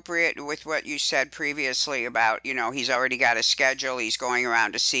appropriate with what you said previously about, he's already got a schedule, he's going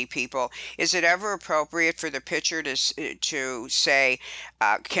around to see people. Is it ever appropriate for the pitcher to say,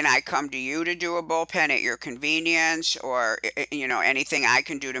 can I come to you to do a bullpen at your convenience, or anything I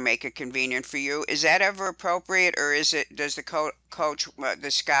can do to make it convenient for you? Is that ever appropriate, or does the coach,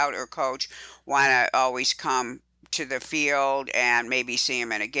 the scout or coach, want to always come to the field and maybe see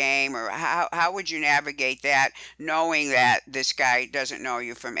him in a game, or how would you navigate that, knowing that this guy doesn't know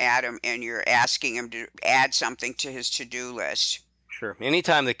you from Adam and you're asking him to add something to his to-do list? Sure.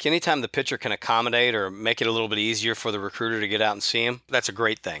 Anytime the pitcher can accommodate or make it a little bit easier for the recruiter to get out and see him, that's a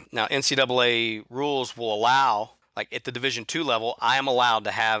great thing. Now, NCAA rules will allow, like at the Division II level, I am allowed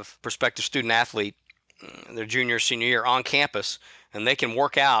to have prospective student athlete, their junior, senior year on campus, and they can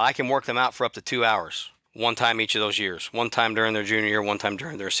work out. I can work them out for up to 2 hours. One time each of those years. One time during their junior year, one time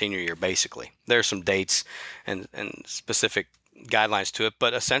during their senior year, basically. There's some dates and specific guidelines to it.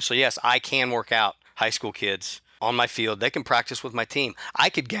 But essentially, yes, I can work out high school kids on my field. They can practice with my team. I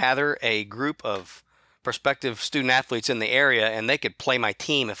could gather a group of prospective student athletes in the area, and they could play my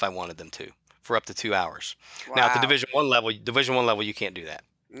team if I wanted them to for up to 2 hours. Now, at the Wow. Division One level, you can't do that.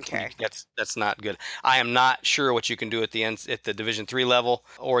 Okay. That's not good. I am not sure what you can do at the Division III level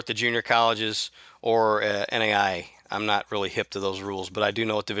or at the junior colleges or NAIA. I'm not really hip to those rules, but I do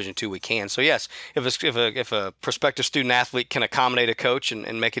know at Division II we can. So yes, if a prospective student athlete can accommodate a coach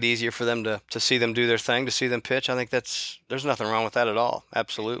and make it easier for them to see them do their thing, to see them pitch, I think there's nothing wrong with that at all.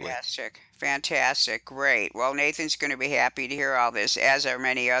 Absolutely. Fantastic. Fantastic. Great. Well, Nathan's going to be happy to hear all this, as are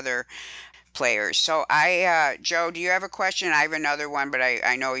many other players. So Joe, do you have a question? I have another one, but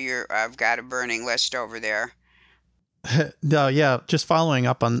I know I've got a burning list over there. No, yeah, just following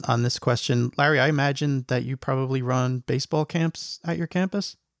up on this question, Larry, I imagine that you probably run baseball camps at your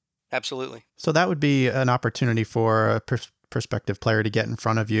campus. Absolutely. So that would be an opportunity for a prospective player to get in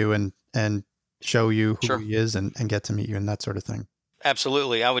front of you and show you who Sure. he is and get to meet you and that sort of thing.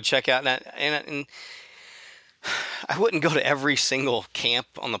 Absolutely. I would check out that, and I wouldn't go to every single camp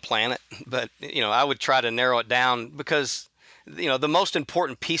on the planet, but I would try to narrow it down because the most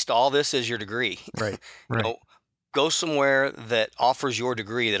important piece to all this is your degree. Right. You Right. know, go somewhere that offers your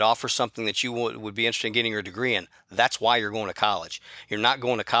degree, that offers something that you would be interested in getting your degree in. That's why you're going to college. You're not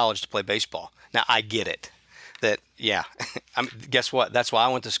going to college to play baseball. Now, I get it. That, yeah, guess what? That's why I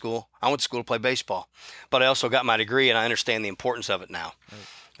went to school. I went to school to play baseball, but I also got my degree, and I understand the importance of it now.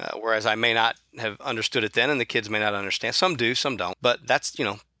 Right. Whereas I may not have understood it then, and the kids may not understand. Some do, some don't. But that's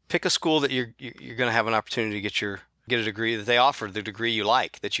pick a school that you're going to have an opportunity to get a degree that they offer, the degree you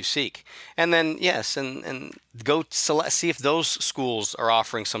like, that you seek, and then yes, and go see if those schools are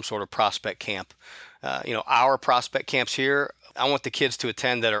offering some sort of prospect camp. Our prospect camps here, I want the kids to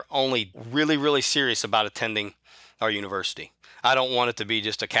attend that are only really, really serious about attending our university. I don't want it to be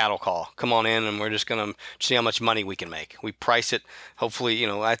just a cattle call. Come on in and we're just going to see how much money we can make. We price it, hopefully,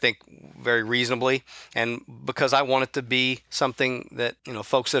 I think very reasonably. And because I want it to be something that,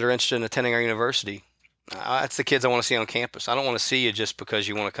 folks that are interested in attending our university, that's the kids I want to see on campus. I don't want to see you just because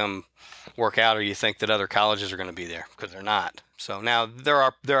you want to come work out or you think that other colleges are going to be there, because they're not. So now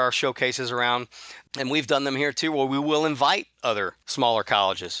there are showcases around, and we've done them here too, where we will invite other smaller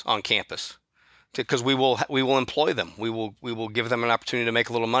colleges on campus, because we will employ them. We will give them an opportunity to make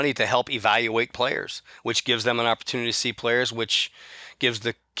a little money to help evaluate players, which gives them an opportunity to see players, which gives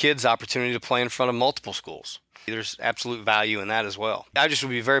the kids opportunity to play in front of multiple schools. There's absolute value in that as well. I just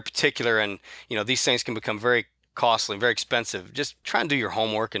would be very particular, and these things can become very costly, very expensive. Just try and do your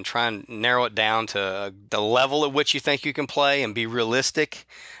homework and try and narrow it down to the level at which you think you can play and be realistic.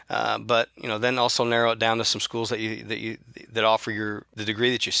 But then also narrow it down to some schools that offer the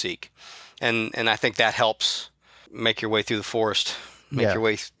degree that you seek. And I think that helps make your way through the forest, make your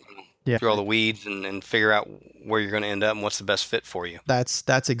way through all the weeds and figure out where you're going to end up and what's the best fit for you.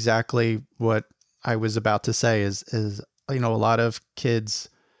 That's exactly what I was about to say is a lot of kids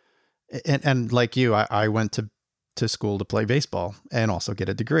and like you, I went to school to play baseball and also get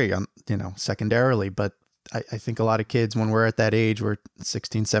a degree on, secondarily. But I think a lot of kids, when we're at that age, we're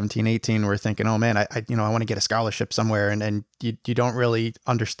 16, 17, 18, we're thinking, oh man, I want to get a scholarship somewhere. And you don't really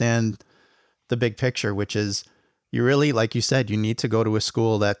understand the big picture, which is you really, like you said, you need to go to a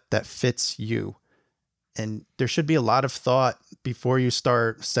school that fits you. And there should be a lot of thought before you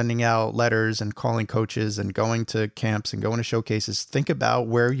start sending out letters and calling coaches and going to camps and going to showcases. Think about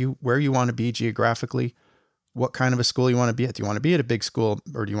where you want to be geographically, what kind of a school you want to be at. Do you want to be at a big school,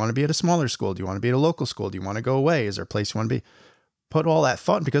 or do you want to be at a smaller school? Do you want to be at a local school? Do you want to go away? Is there a place you want to be? Put all that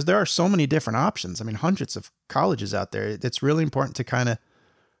thought, because there are so many different options. I mean, hundreds of colleges out there. It's really important to kind of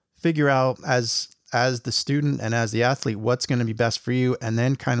figure out as as the student and as the athlete, what's going to be best for you. And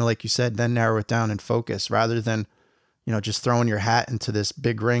then kind of like you said, then narrow it down and focus rather than, just throwing your hat into this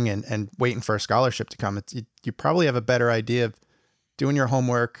big ring and waiting for a scholarship to come. You probably have a better idea of doing your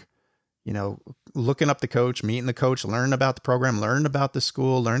homework, looking up the coach, meeting the coach, learning about the program, learning about the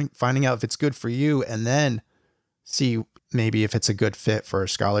school, finding out if it's good for you, and then see maybe if it's a good fit for a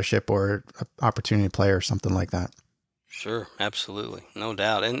scholarship or an opportunity to play or something like that. Sure, absolutely. No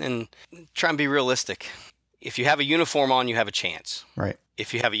doubt. And try and be realistic. If you have a uniform on, you have a chance. Right.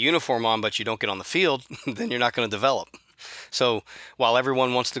 If you have a uniform on but you don't get on the field, then you're not going to develop. So while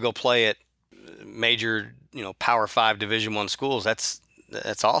everyone wants to go play at major, Power 5 Division I schools, that's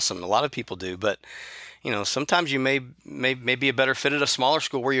awesome. A lot of people do, but sometimes you may be a better fit at a smaller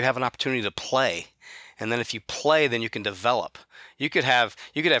school where you have an opportunity to play. And then if you play, then you can develop. You could have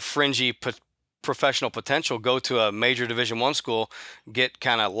fringy professional potential, go to a major Division I school, get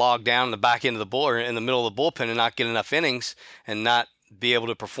kind of logged down in the back end of the bull or in the middle of the bullpen and not get enough innings and not be able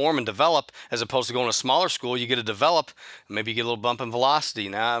to perform and develop, as opposed to going to a smaller school. You get to develop, maybe you get a little bump in velocity,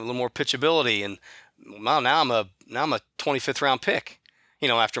 now a little more pitchability, and well, now I'm a 25th round pick,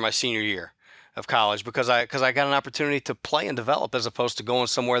 after my senior year of college because I got an opportunity to play and develop, as opposed to going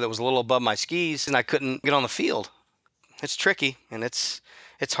somewhere that was a little above my skis and I couldn't get on the field. It's tricky, and it's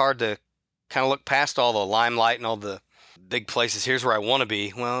hard to kind of look past all the limelight and all the big places. Here's where I want to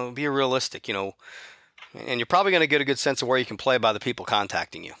be. Well, be realistic, and you're probably going to get a good sense of where you can play by the people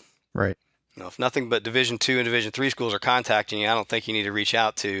contacting you. Right. If nothing but Division II and Division III schools are contacting you, I don't think you need to reach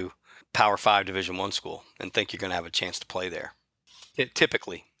out to Power 5 Division I school and think you're going to have a chance to play there.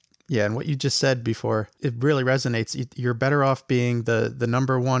 Typically. Yeah, and what you just said before, it really resonates. You're better off being the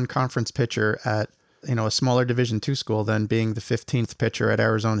number one conference pitcher at a smaller Division II school than being the 15th pitcher at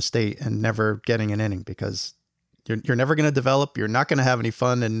Arizona State and never getting an inning, because you're never going to develop. You're not going to have any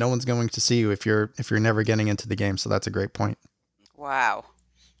fun, and no one's going to see you if you're never getting into the game. So that's a great point. Wow.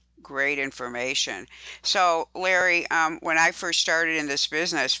 Great information. So, Larry, when I first started in this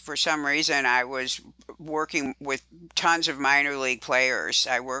business, for some reason, I was working with tons of minor league players.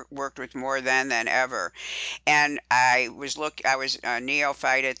 I worked with more than ever, and I was a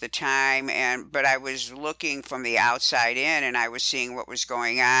neophyte at the time, but I was looking from the outside in, and I was seeing what was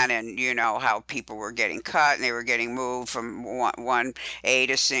going on, and how people were getting cut and they were getting moved from one A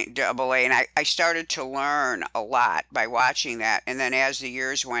to double A, and I started to learn a lot by watching that. And then as the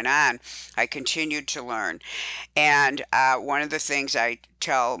years went on, I continued to learn. And one of the things I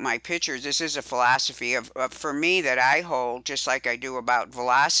tell my pitchers, this is a philosophy for me that I hold, just like I do about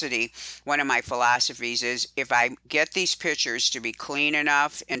velocity. One of my philosophies is, if I get these pitchers to be clean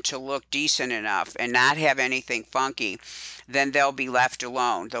enough and to look decent enough and not have anything funky, then they'll be left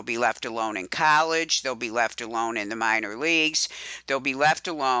alone. They'll be left alone in college. They'll be left alone in the minor leagues. They'll be left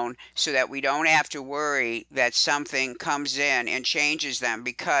alone so that we don't have to worry that something comes in and changes them,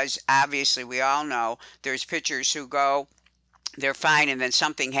 because obviously we all know there's pitchers who go, they're fine, and then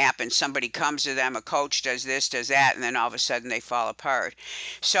something happens. Somebody comes to them, a coach does this, does that, and then all of a sudden they fall apart.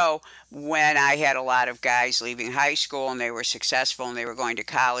 So when I had a lot of guys leaving high school and they were successful and they were going to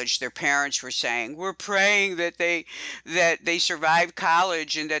college, their parents were saying, "We're praying that they survive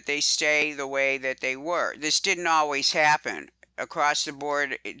college and that they stay the way that they were." This didn't always happen. Across the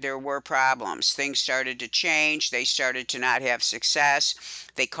board, there were problems. Things started to change. They started to not have success.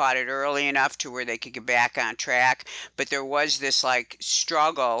 They caught it early enough to where they could get back on track. But there was this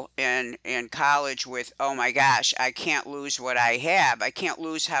struggle in college with, oh my gosh, I can't lose what I have. I can't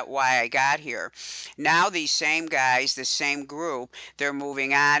lose why I got here. Now these same guys, the same group, they're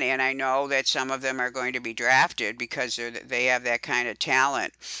moving on, and I know that some of them are going to be drafted because they have that kind of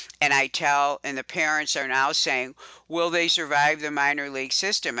talent. And the parents are now saying, will they survive the minor league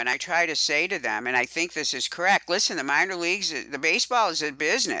system? And I try to say to them, and I think this is correct, listen, the minor leagues, the baseball is a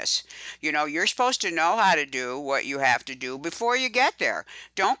business. You're supposed to know how to do what you have to do before you get there.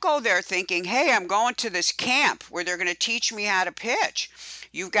 Don't go there thinking, hey, I'm going to this camp where they're going to teach me how to pitch.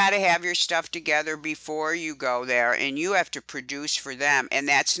 You've got to have your stuff together before you go there, and you have to produce for them. And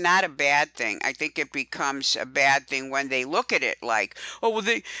that's not a bad thing. I think it becomes a bad thing when they look at it like, oh, well,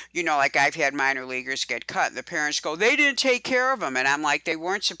 like I've had minor leaguers get cut, and the parents go, they didn't take care of them. And I'm like, they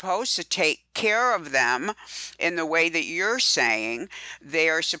weren't supposed to take care of them in the way that you're saying. They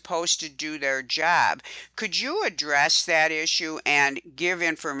are supposed to do their job. Could you address that issue and give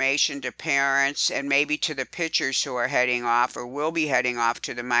information to parents and maybe to the pitchers who are heading off or will be heading off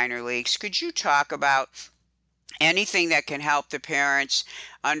to the minor leagues? Could you talk about anything that can help the parents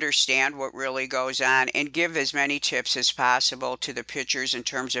understand what really goes on, and give as many tips as possible to the pitchers in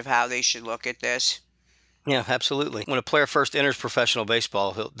terms of how they should look at this? Yeah, absolutely. When a player first enters professional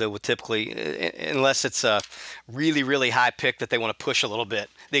baseball, they will typically, unless it's a really, really high pick that they want to push a little bit.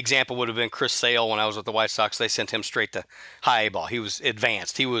 The example would have been Chris Sale when I was with the White Sox. They sent him straight to high A ball. He was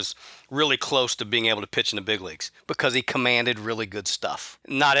advanced. He was really close to being able to pitch in the big leagues because he commanded really good stuff.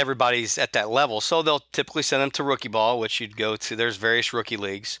 Not everybody's at that level, so they'll typically send them to rookie ball, which you'd go to. There's various rookie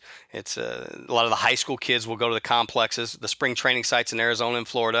leagues. It's a lot of the high school kids will go to the complexes, the spring training sites in Arizona and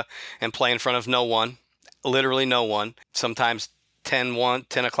Florida, and play in front of no one. Literally no one. Sometimes 10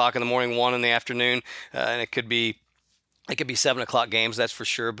 o'clock in the morning, 1 in the afternoon, and it could be 7 o'clock games, that's for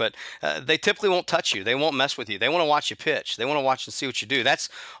sure. But they typically won't touch you. They won't mess with you. They want to watch you pitch. They want to watch and see what you do. That's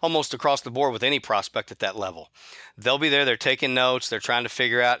almost across the board with any prospect at that level. They'll be there. They're taking notes. They're trying to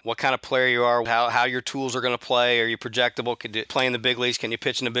figure out what kind of player you are, how your tools are going to play. Are you projectable? Could you play in the big leagues? Can you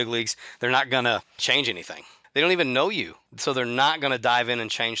pitch in the big leagues? They're not going to change anything. They don't even know you, so they're not going to dive in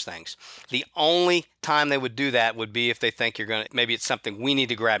and change things. The only time they would do that would be if they think you're going to, maybe it's something we need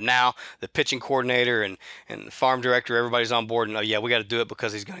to grab now. The pitching coordinator and the farm director, everybody's on board, and oh yeah, we got to do it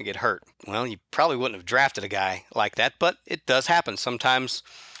because he's going to get hurt. Well, you probably wouldn't have drafted a guy like that, but it does happen sometimes.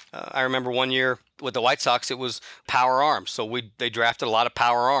 I remember one year with the White Sox, it was power arms, so they drafted a lot of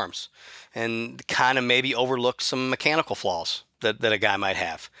power arms, and kind of maybe overlooked some mechanical flaws that a guy might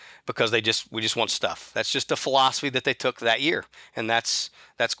have because we just want stuff. That's just a philosophy that they took that year, and that's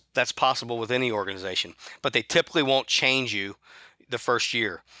possible with any organization. But they typically won't change you the first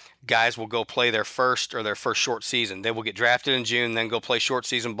year. Guys will go play their first short season. They will get drafted in June, then go play short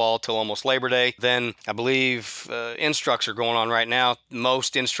season ball till almost Labor Day. Then I believe instructs are going on right now.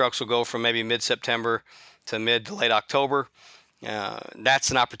 Most instructs will go from maybe mid-September to mid to late October. That's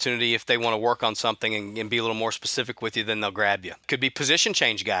an opportunity if they want to work on something and be a little more specific with you, then they'll grab you. Could be position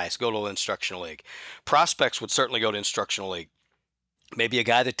change guys go to an instructional league. Prospects would certainly go to instructional league. Maybe a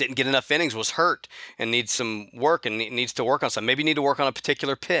guy that didn't get enough innings was hurt and needs some work and needs to work on something. Maybe you need to work on a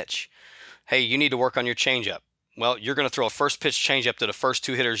particular pitch. Hey, you need to work on your changeup. Well, you're going to throw a first pitch changeup to the first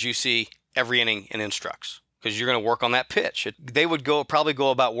two hitters you see every inning in instructs, because you're going to work on that pitch. They would probably go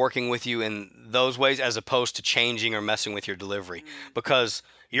about working with you in those ways as opposed to changing or messing with your delivery, because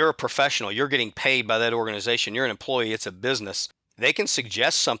you're a professional. You're getting paid by that organization. You're an employee. It's a business. They can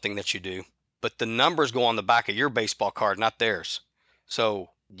suggest something that you do, but the numbers go on the back of your baseball card, not theirs. So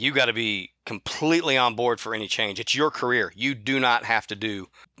you got to be completely on board for any change. It's your career. You do not have to do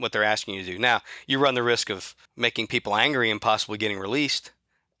what they're asking you to do. Now, you run the risk of making people angry and possibly getting released.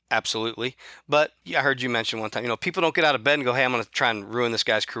 Absolutely. But I heard you mention one time, people don't get out of bed and go, hey, I'm going to try and ruin this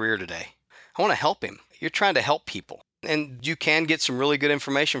guy's career today. I want to help him. You're trying to help people. And you can get some really good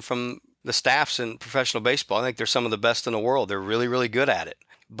information from the staffs in professional baseball. I think they're some of the best in the world. They're really, really good at it.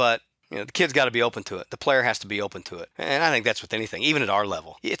 But the kid's got to be open to it. The player has to be open to it. And I think that's with anything, even at our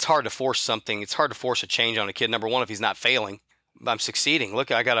level. It's hard to force something. It's hard to force a change on a kid. Number one, if he's not failing. I'm succeeding.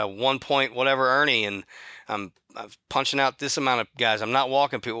 Look, I got a 1 point whatever Ernie, and I'm punching out this amount of guys. I'm not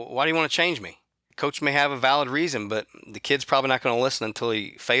walking people. Why do you want to change me? Coach may have a valid reason, but the kid's probably not going to listen until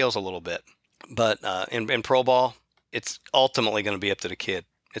he fails a little bit. But in pro ball, it's ultimately going to be up to the kid.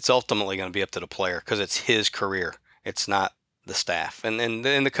 It's ultimately going to be up to the player because it's his career. It's not the staff. And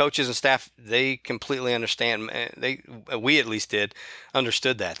the coaches and staff, they completely understand. We at least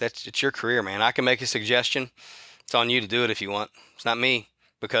understood that. It's your career, man. I can make a suggestion. It's on you to do it if you want. It's not me.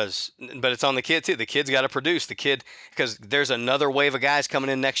 But it's on the kid too. The kid's got to produce. The kid, because there's another wave of guys coming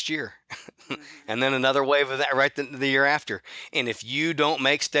in next year, and then another wave of that right the year after. And if you don't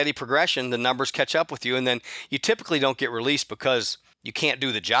make steady progression, the numbers catch up with you, and then you typically don't get released because you can't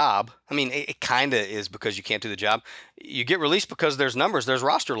do the job. I mean, it kind of is because you can't do the job. You get released because there's numbers, there's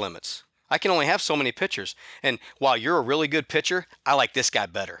roster limits. I can only have so many pitchers. And while you're a really good pitcher, I like this guy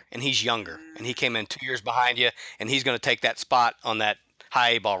better. And he's younger. And he came in 2 years behind you, and he's going to take that spot on that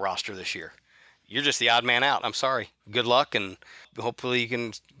high A ball roster this year. You're just the odd man out. I'm sorry. Good luck, and hopefully you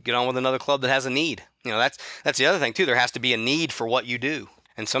can get on with another club that has a need. That's the other thing, too. There has to be a need for what you do.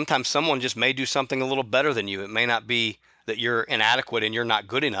 And sometimes someone just may do something a little better than you. It may not be that you're inadequate and you're not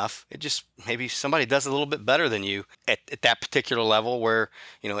good enough. It just maybe somebody does a little bit better than you at that particular level where,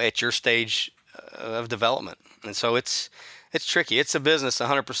 at your stage of development. And so it's tricky. It's a business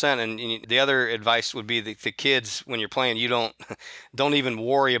 100%. And the other advice would be the kids, when you're playing, you don't even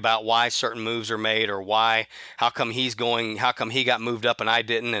worry about why certain moves are made or how come he got moved up and I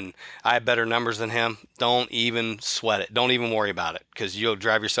didn't, and I have better numbers than him. Don't even sweat it. Don't even worry about it, because you'll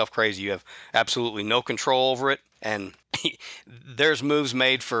drive yourself crazy. You have absolutely no control over it. And there's moves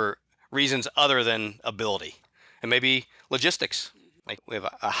made for reasons other than ability and maybe logistics. Like we have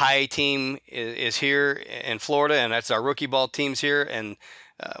a high A team is here in Florida, and that's our rookie ball teams here, and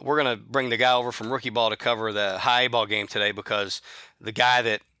we're going to bring the guy over from rookie ball to cover the high A ball game today because the guy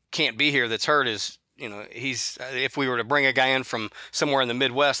that can't be here that's hurt is, he's, if we were to bring a guy in from somewhere in the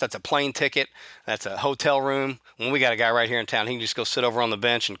Midwest, that's a plane ticket, that's a hotel room. When we got a guy right here in town, he can just go sit over on the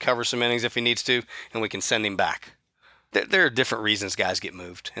bench and cover some innings if he needs to, and we can send him back. There are different reasons guys get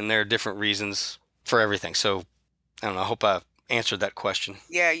moved, and there are different reasons for everything. So, I don't know, I hope I answered that question.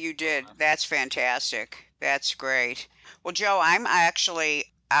 Yeah, you did. That's fantastic. That's great. Well, Joe, I'm actually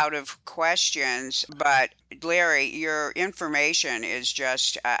out of questions, but Larry, your information is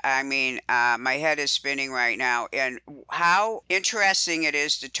just, my head is spinning right now. And how interesting it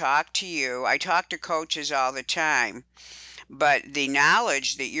is to talk to you. I talk to coaches all the time, but the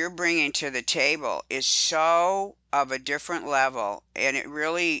knowledge that you're bringing to the table is so of a different level, and it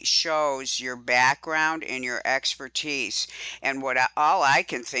really shows your background and your expertise. And all I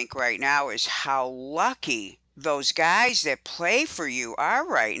can think right now is how lucky those guys that play for you are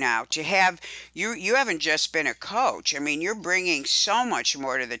right now to have you haven't just been a coach. I mean, you're bringing so much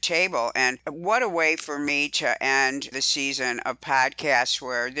more to the table, and what a way for me to end the season of podcasts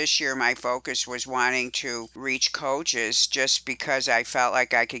where this year my focus was wanting to reach coaches just because I felt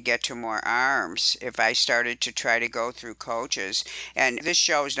like I could get to more arms if I started to try to go through coaches. And this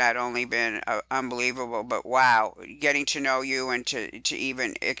show's not only been unbelievable, but wow, getting to know you and to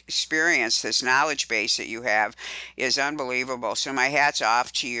even experience this knowledge base that you have is unbelievable. So my hat's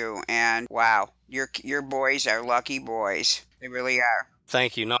off to you, and wow, your boys are lucky boys. They really are.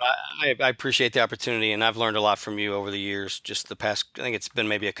 Thank you. No, I appreciate the opportunity, and I've learned a lot from you over the years. Just the past, I think it's been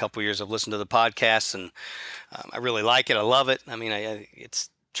maybe a couple years I've listened to the podcast, and I really like it. I love it. I mean, it's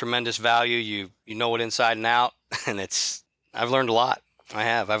tremendous value. You know it inside and out, and I've learned a lot.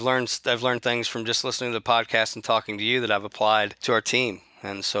 I've learned things from just listening to the podcast and talking to you that I've applied to our team,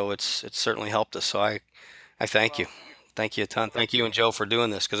 and so it's certainly helped us. So I thank you. Thank you a ton. Thank you and Joe for doing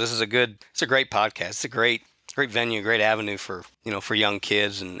this, because it's a great podcast. It's a great venue, great avenue for young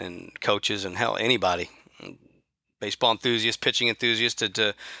kids and coaches and hell, anybody, baseball enthusiasts, pitching enthusiasts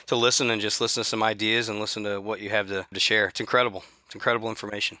to listen and just listen to some ideas and listen to what you have to share. It's incredible. It's incredible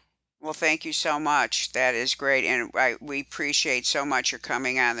information. Well, thank you so much. That is great. And we appreciate so much your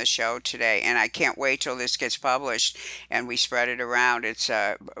coming on the show today. And I can't wait till this gets published and we spread it around. It's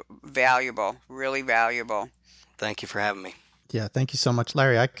valuable, really valuable. Thank you for having me. Yeah, thank you so much,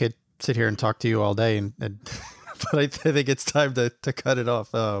 Larry. I could sit here and talk to you all day, but I think it's time to cut it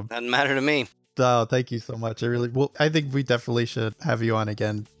off. Doesn't matter to me. Oh, thank you so much. I think we definitely should have you on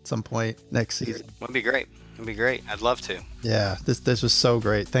again at some point next season. Would be great. It'd be great. I'd love to. Yeah, this was so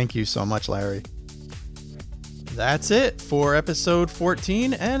great. Thank you so much, Larry. That's it for episode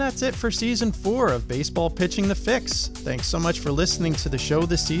 14, and that's it for season 4 of Baseball Pitching the Fix. Thanks so much for listening to the show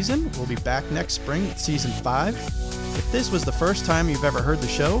this season. We'll be back next spring with season 5. If this was the first time you've ever heard the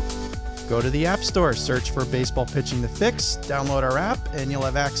show, go to the App Store, search for Baseball Pitching the Fix, download our app, and you'll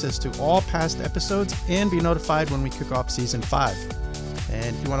have access to all past episodes and be notified when we kick off season 5.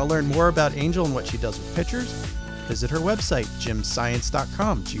 And if you want to learn more about Angel and what she does with pitchers, visit her website,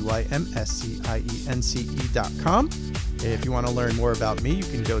 gymscience.com, gymscience.com. If you want to learn more about me, you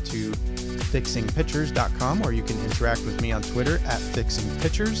can go to fixingpitchers.com, or you can interact with me on Twitter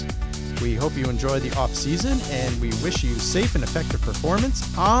 @fixingpitchers. We hope you enjoy the off season, and we wish you safe and effective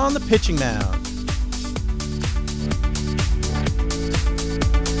performance on the pitching mound.